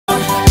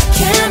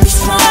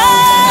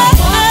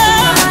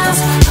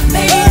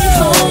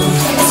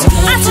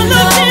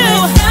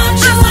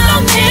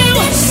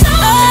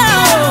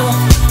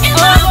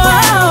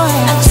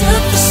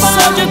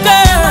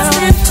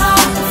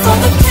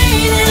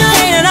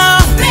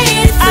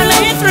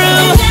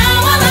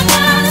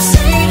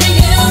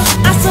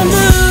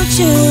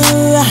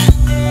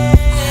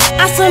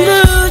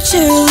salute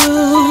you.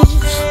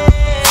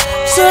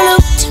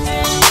 Salute,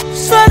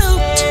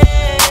 salute,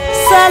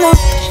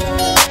 salute.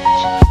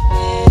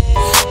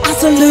 I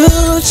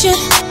salute you.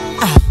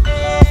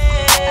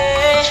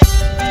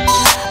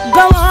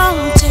 Go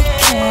on, take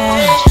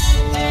care.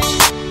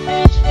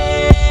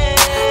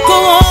 Go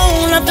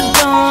on at the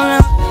door,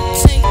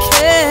 take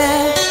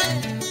care.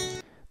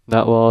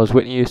 That was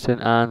Whitney Houston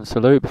and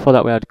Salute. Before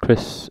that we had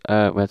Chris,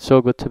 we had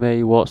So Good To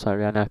Me, Waltz Like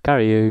Rihanna,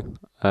 Carry You,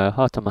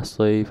 Heart on My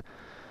Sleeve,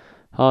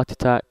 Heart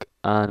Attack,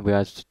 and we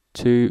had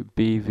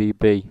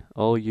 2BVB,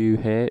 All Your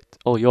Hate,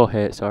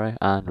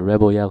 and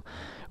Rebel Yell.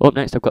 Up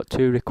next I've got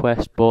two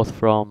requests, both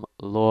from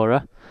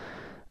Laura.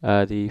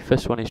 The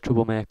first one is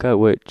Troublemaker,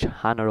 which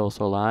Hannah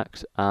also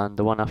likes, and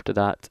the one after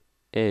that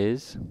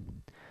is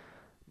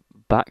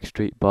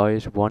Backstreet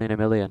Boys, 1 in a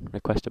Million,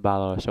 requested by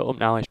Laura. So up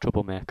now is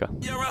Troublemaker.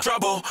 You're a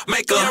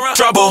troublemaker,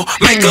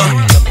 troublemaker.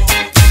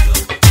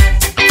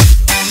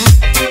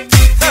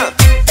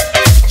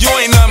 You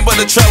ain't nothing but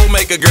a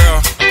troublemaker,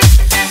 girl.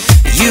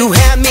 You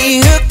had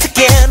me hooked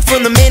again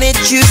from the minute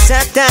you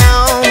sat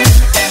down.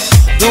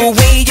 The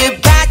way you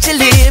bite your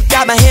lip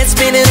got my head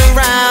spinning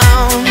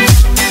around.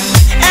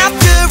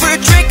 After a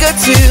drink or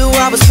two,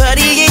 I was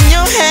putty in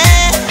your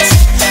hands.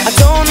 I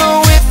don't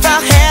know if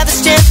I'll have the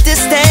strength to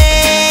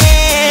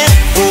stand.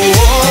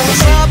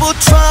 Oh,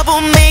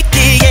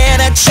 troublemaker, yeah,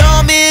 that's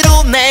your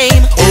middle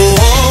name.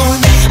 Oh,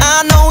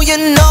 I know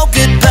you're no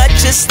good, but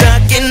you're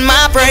stuck in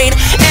my brain.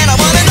 And I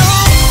wanna know,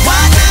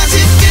 why does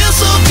it feel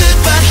so good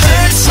but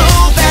hurt so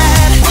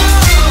bad?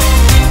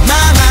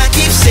 My mind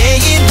keeps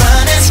saying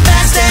run as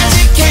fast as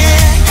you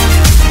can.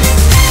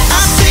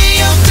 I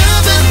say I'm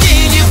done, but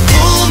then you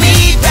pull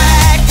me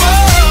back.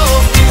 Whoa,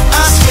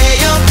 I swear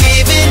you're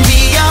giving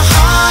me a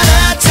heart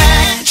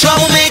attack.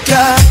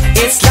 Troublemaker,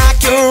 it's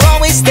like you're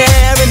always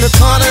there in the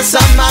corners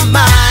of my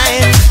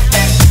mind.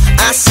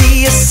 I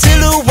see a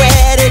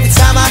silhouette every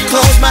time I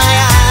close my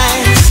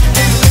eyes.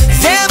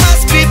 There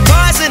must be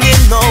poison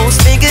in those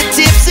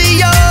fingertips of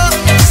yours,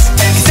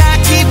 'cause I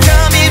keep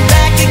coming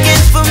back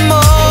again for more.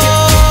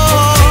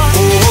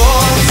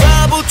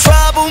 Oh,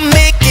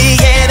 troublemaker,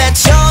 yeah,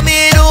 that's your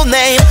middle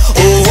name.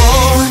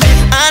 Oh,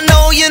 I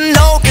know you're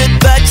no good,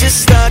 but you're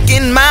stuck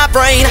in my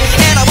brain.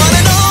 And I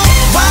wanna know,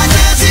 why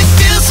does it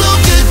feel so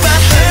good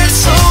but hurt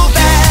so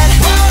bad?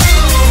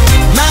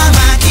 My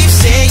mind keeps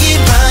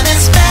saying run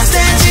as fast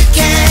as you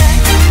can.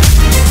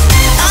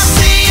 I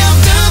say I'm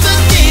done, but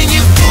then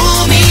you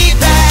pull me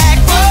back.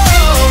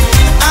 Whoa,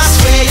 I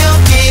swear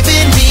you're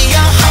giving me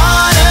a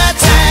heart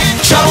attack.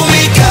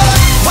 Troublemaker,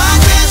 why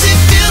does it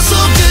feel so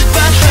good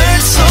but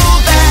hurt so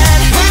bad?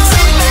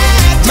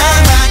 My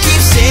mind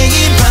keeps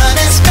saying run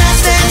as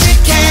fast as you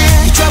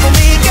can. You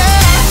troublemaker,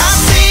 I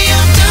say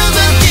I'm done,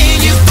 but then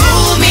you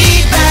pull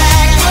me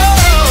back.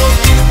 Whoa,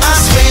 I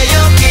swear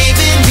you're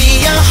giving me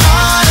a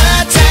heart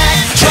attack.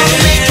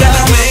 Troublemaker.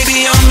 Now maybe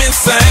I'm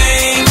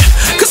insane,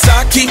 'cause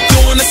I keep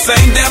doing the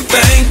same damn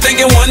thing,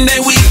 thinking one day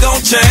we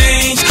gon'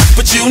 change.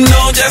 But you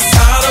know just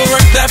how to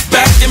work that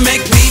back and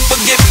make me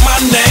forget my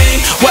name.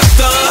 What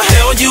the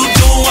hell you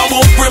do, I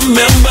won't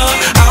remember.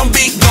 I'll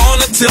be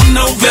gone until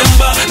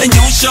November, and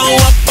you show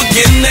up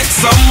again next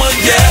summer,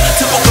 yeah.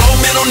 Typical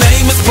middle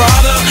name is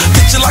Prada.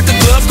 Picture like a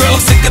glove, girl,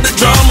 I'm sick of the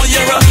drama.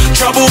 You're a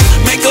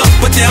troublemaker,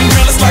 but damn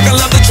girl, it's like I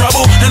love the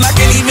trouble, and I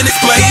can't even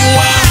explain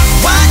why.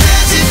 Why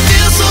does it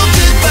feel so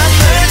good but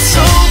hurt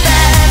so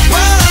bad?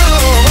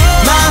 Whoa,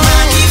 my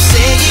mind keeps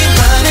saying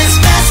run as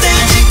fast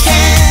as you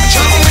can.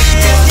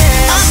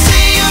 I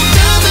say I'm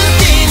done, but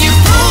then you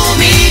pull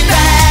me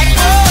back.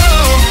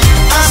 Whoa,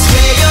 I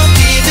swear you're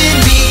giving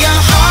me a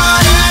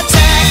heart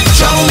attack.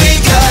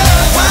 Troublemaker,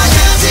 why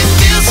does it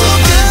feel so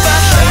good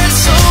but hurt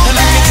so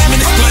bad?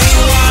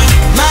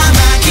 My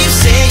mind keeps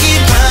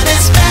saying run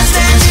as fast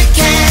as you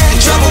can.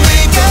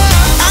 Troublemaker,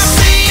 I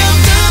say I'm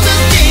done,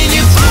 but then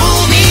you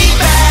pull me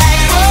back.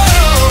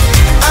 Whoa,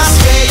 I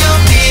swear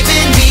you're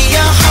giving me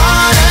a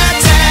heart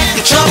attack.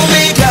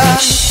 Troublemaker.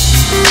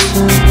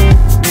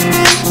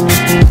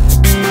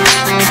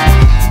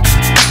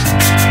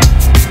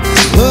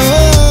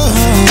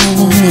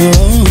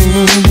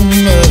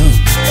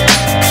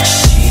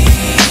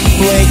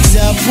 Wakes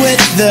up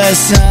with the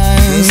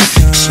sun.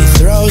 She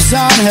throws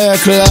on her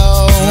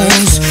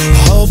clothes,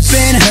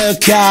 hoping her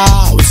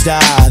car will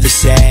start the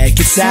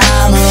second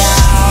time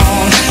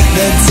around.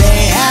 The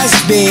day has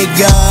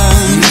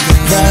begun.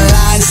 The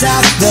line's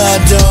out the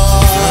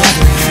door,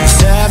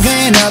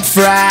 serving up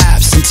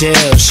fraps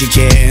until she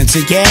can't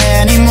take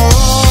anymore.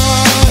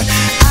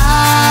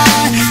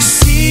 I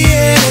see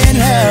it in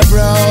her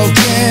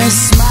broken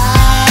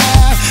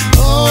smile.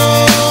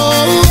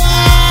 Oh,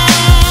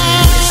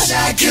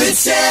 I could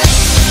tell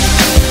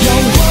you're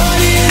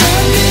 1 in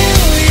a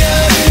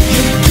million.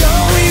 You're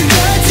going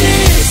the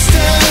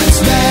distance,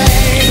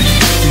 babe.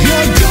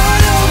 You're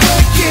gonna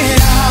work it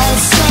out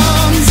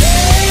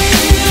someday.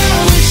 I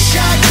wish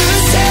I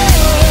could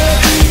tell her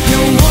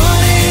you're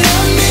 1 in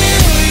a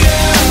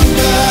million,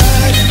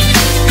 but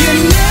you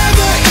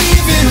never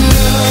even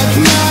look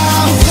my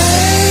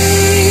way.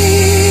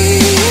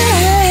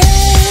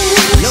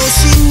 No,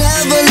 she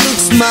never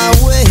looks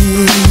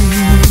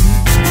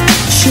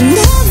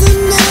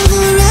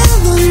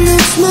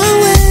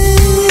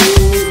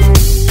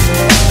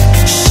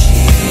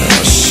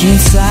She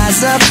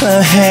ties up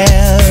her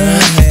hair,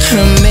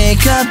 her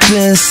makeup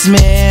is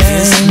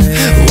smeared,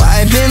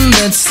 wiping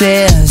the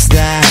tears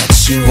that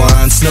she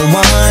wants no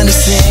one to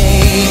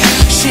see.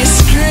 She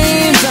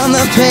screams on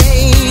the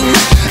pain,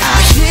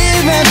 I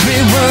hear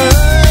every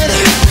word.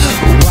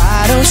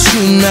 Why don't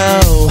you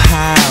know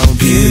how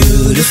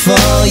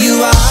beautiful you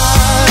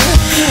are?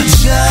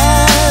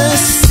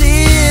 Just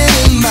see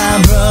it in my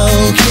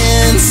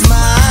broken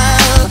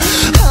smile.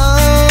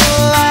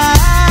 Oh, I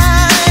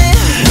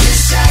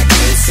wish I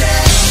could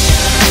say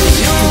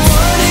you're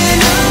one in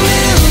a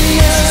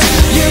million.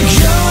 You're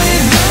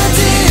going the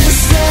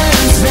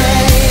distance,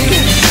 babe.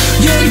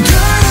 You're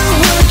gonna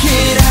work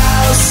it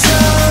out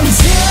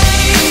someday.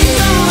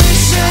 I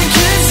wish I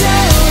could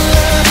tell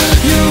her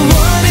you're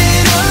one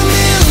in a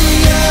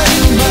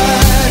million,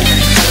 but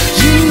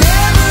you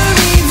never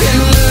even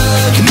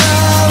look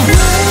my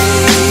way.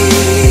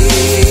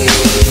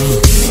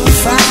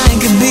 If I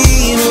could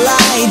be the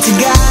light to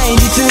guide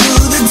you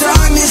through the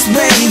darkness,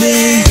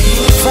 baby.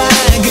 If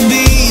I could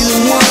be the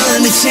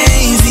one to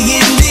change the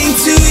ending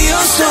to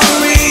your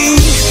story,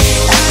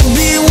 I'd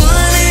be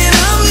one in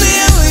a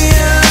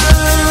million.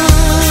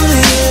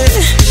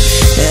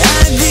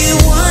 I'd be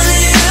one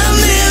in a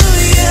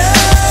million.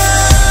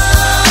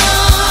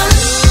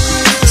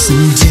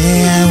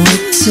 Someday I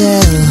would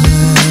tell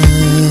her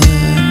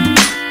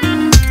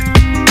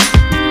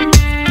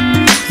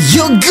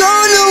you're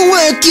gonna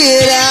work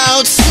it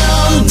out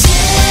someday.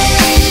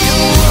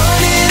 You're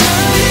one in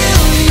a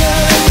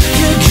million.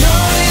 You're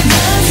going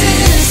the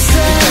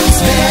distance,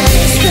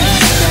 babe.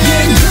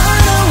 You're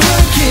gonna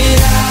work it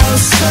out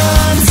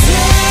someday.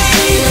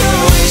 I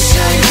wish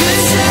I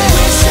could tell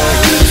her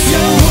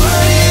you're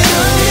one in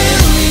a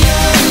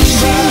million,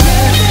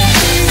 but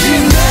you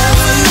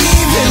never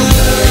even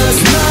look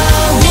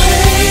my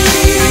way.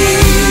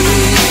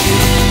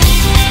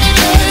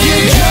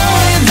 You're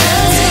going the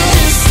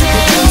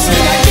distance,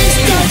 babe.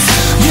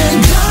 You're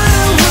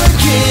gonna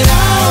work it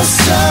out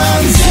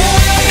someday.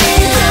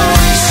 I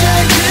wish I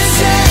could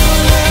tell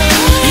her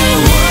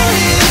you're one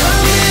in a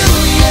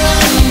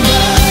million,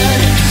 but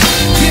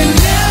you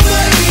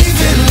never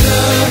even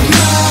look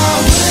my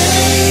way.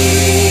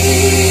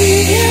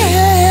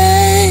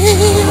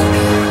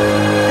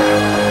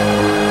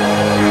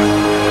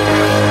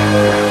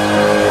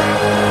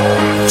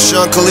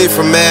 Sean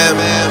Khalifa, man.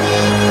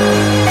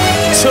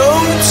 2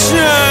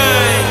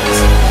 Chainz.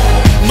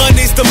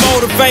 Money's the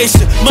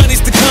motivation,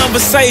 money's the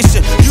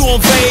conversation. You on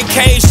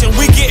vacation,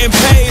 we getting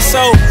paid,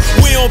 so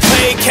we on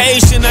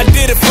vacation. I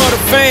did it for the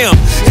fam.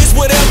 It's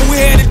whatever we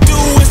had to do,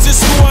 it's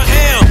just who I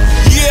am.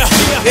 Yeah,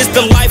 it's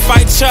the life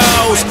I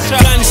chose.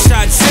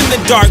 Gunshots in the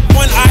dark,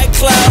 one eye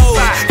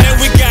closed, and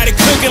we got it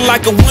cooking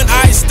like a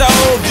one-eye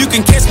stove. You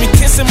can catch me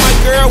kissing my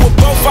girl with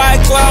both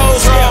eyes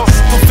closed. Yeah,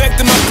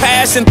 perfecting my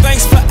passion,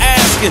 thanks for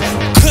asking.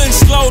 Couldn't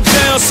slow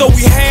down, so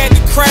we had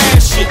to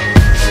crash it.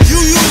 You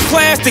use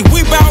plastic,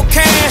 we bout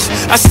cash.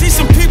 I see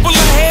some people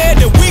ahead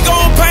that we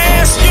gon'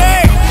 pass,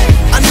 yeah.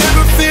 I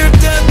never fear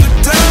death or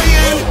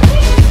dying.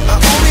 I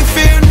only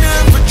fear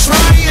never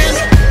trying.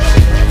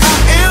 I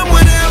am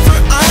whatever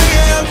I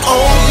am.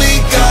 Only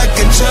God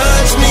can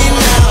judge me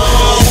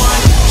now.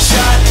 One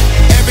shot,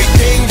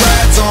 everything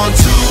rides on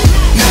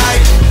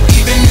tonight.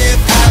 Even if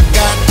I've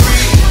got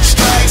 3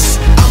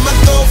 strikes, I'ma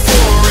go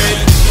for it.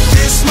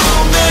 This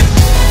moment,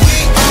 we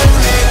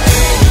own it.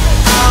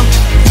 I'm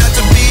not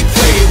to be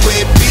played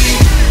with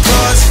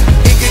because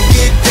it could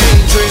get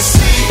dangerous.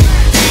 See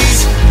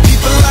these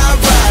people I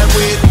ride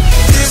with.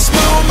 This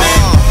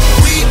moment,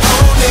 we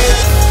own it.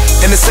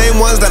 And the same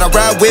ones that I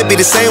ride with be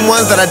the same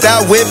ones that I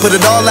die with. Put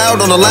it all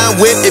out on the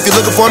line with. If you're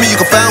looking for me, you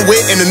can find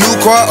wit in a new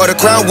car or the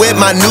crown with.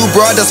 My new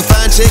broad, that's a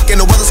fine chick in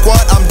the weather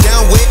squad. I'm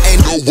down with,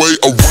 ain't no way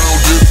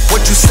around it.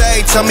 What you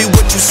say, tell me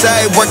what you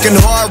say. Working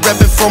hard,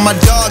 repping for my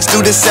dogs.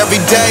 Do this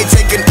every day,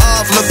 taking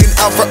off, looking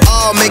out for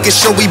all, making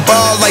sure we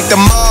ball like the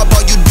mob.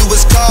 All you do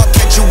is call,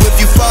 catch you if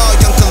you fall.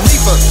 Young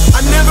Khalifa.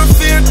 I never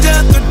fear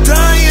death or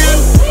dying.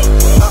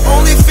 I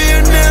only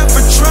fear never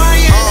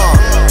trying.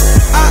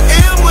 I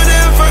am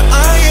whatever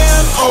I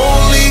am.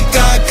 Only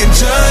God can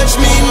judge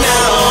me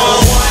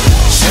now. One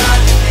shot,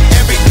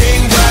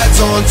 everything rides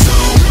on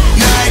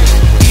tonight.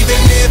 Even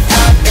if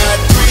I've got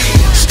 3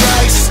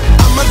 strikes,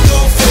 I'ma go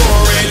for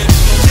it.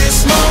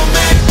 This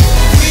moment,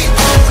 we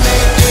own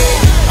it.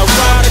 I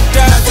ride or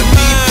die not to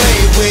be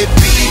played with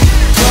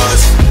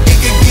because it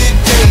can get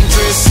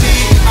dangerous.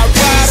 See, I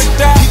ride or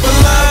die people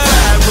I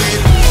ride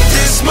with.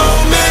 This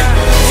moment,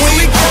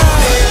 we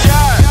own it.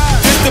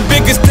 This the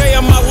biggest day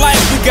of my life,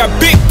 we got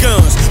big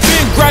guns.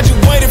 Been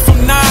graduated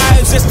from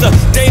knives, it's the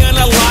day of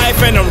the life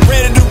and I'm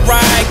ready to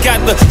ride.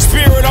 Got the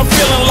spirit, I'm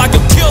feeling like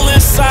a kill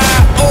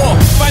inside. Or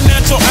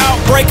financial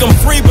outbreak, I'm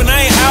free but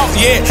I ain't out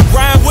yet.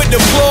 Ride with the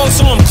plug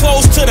so I'm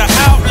close to the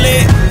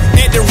outlet.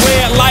 At the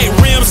red light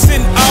rim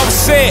sitting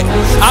offset.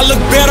 I look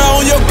better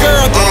on your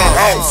girl than an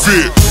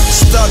outfit.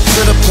 Stuck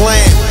to the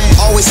plan,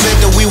 always said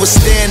that we would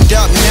stand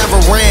up, never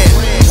ran.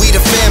 We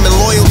the fam and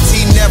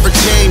loyalty never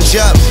change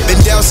up. Been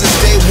down since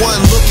day one,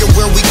 look at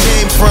where we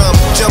came from.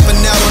 Jumping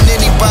out on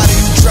anybody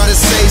who try to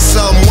say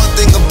something. One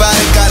thing about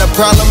it, got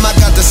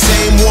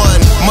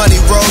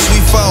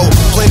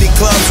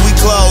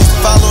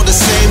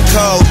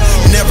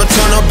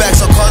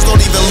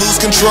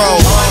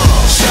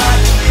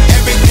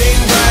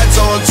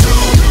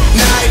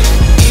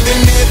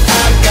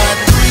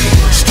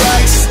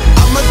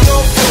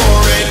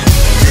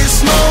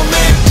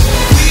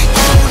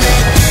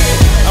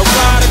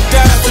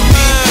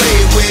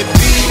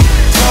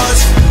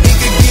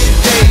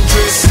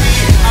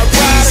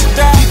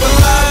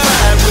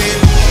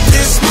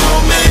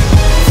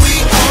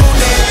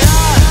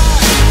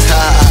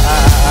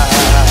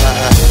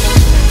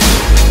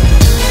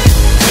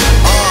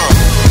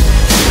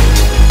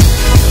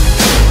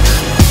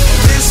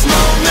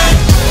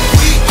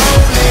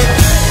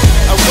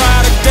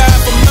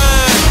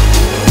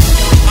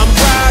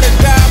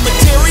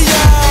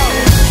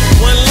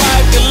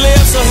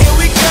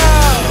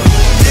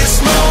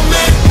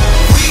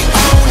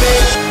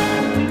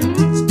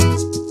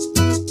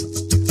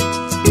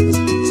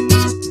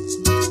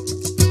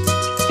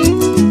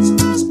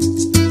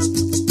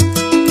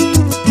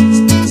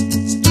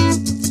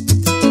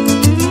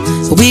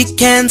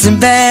weekends in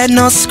bed,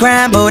 no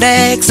scrambled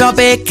eggs or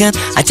bacon.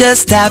 I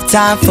just have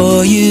time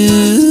for you.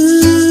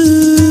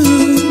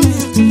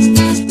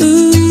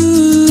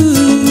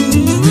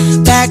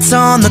 Backs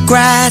on the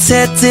grass,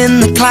 heads in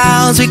the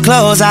clouds. We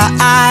close our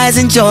eyes,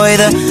 enjoy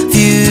the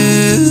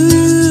view.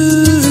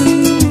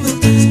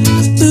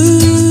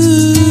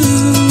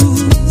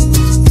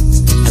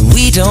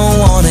 Don't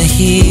wanna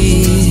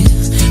hear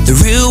the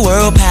real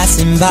world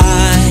passing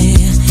by,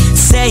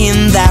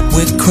 saying that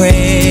we're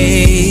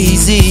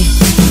crazy.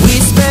 We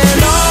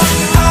spend all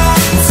our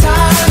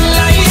time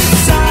lying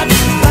side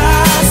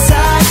by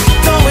side,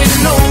 going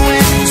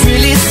nowhere. It's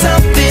really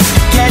something,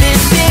 getting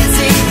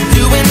busy,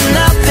 doing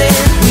nothing.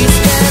 We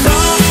spend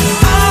all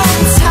our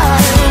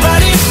time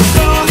running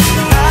for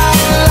our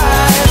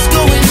lives,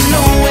 going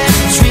nowhere.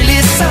 It's really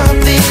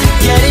something,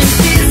 getting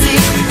busy,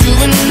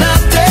 doing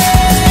nothing.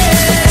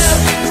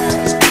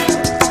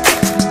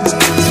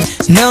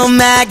 No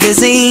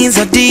magazines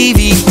or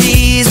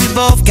DVDs, we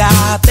both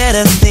got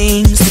better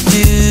things to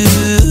do.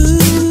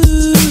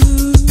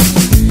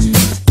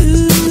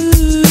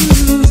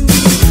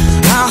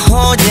 I'll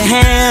hold your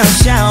hand,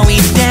 shall we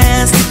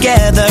dance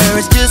together?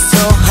 It's just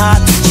so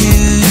hard to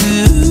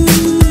choose.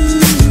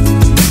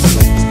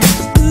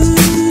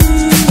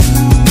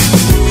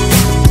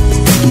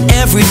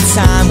 Every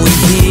time we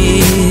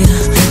hear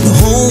the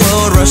whole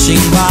world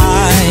rushing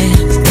by,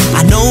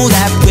 I know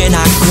that we're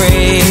not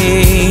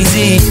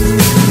crazy.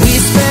 We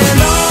spend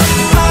all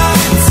our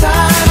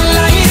time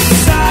lying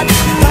side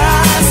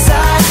by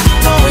side,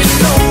 going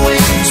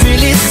nowhere. It's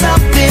really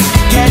something,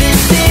 getting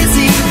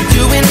busy,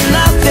 doing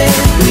nothing.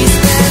 We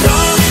spend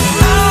all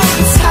our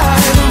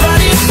time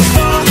running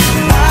for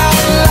our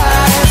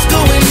lives,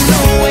 going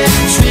nowhere.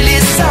 It's really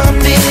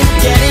something,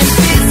 getting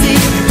busy,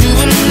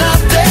 doing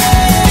nothing.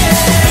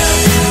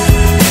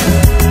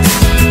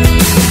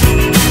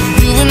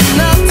 Doing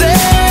nothing.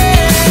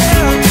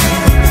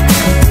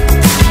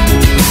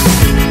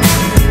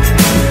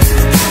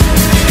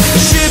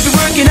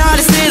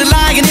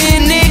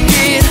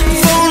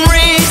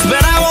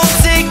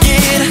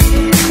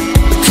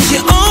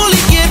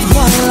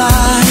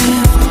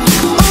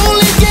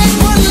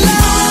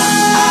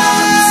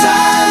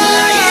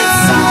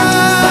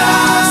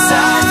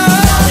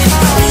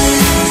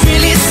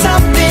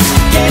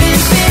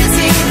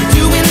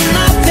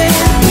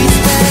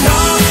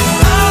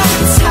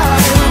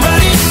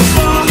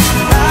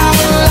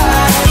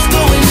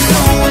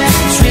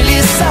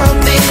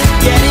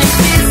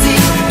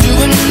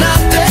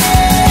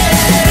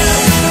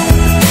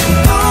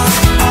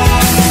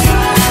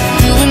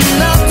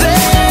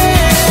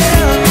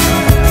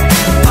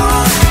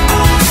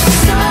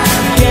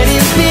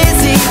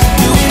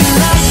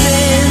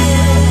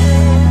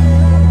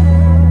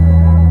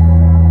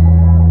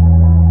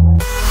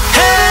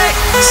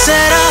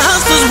 Said our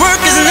hustle's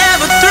work is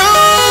never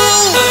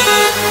through.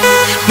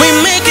 We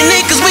making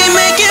it cause we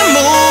making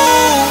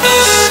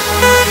moves.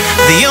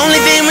 The only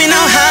thing we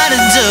know how to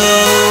do.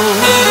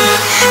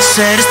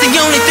 Said it's the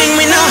only